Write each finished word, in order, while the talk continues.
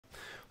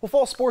Well,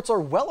 fall sports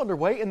are well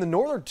underway in the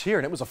northern tier,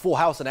 and it was a full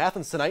house in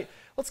Athens tonight.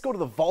 Let's go to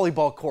the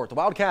volleyball court. The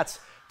Wildcats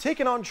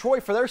taking on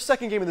Troy for their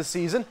second game of the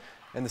season,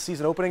 and the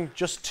season opening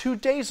just 2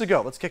 days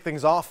ago. Let's kick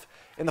things off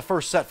in the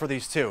first set for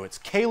these two. It's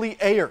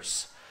Kaylee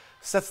Ayers.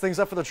 Sets things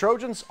up for the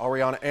Trojans.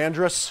 Ariana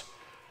Andrus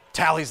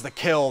tallies the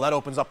kill. That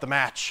opens up the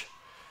match.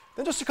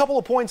 Then just a couple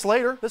of points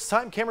later, this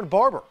time Cameron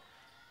Barber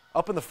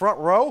up in the front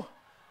row.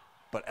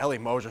 But Ellie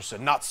Moserson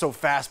not so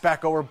fast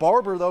back over.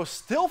 Barber, though,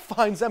 still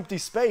finds empty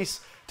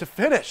space to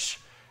finish.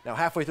 Now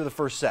halfway through the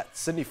first set,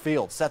 Sydney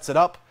Field sets it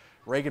up.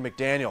 Reagan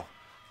McDaniel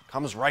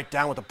comes right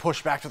down with a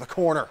push back to the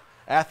corner.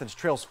 Athens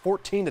trails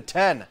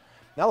 14-10.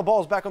 Now the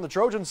ball is back on the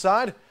Trojan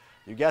side.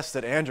 You guessed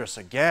it, Andrus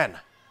again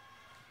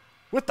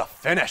with the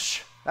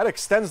finish. That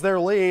extends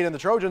their lead, and the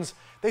Trojans,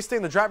 they stay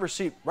in the driver's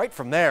seat right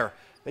from there.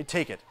 They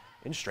take it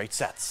in straight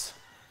sets.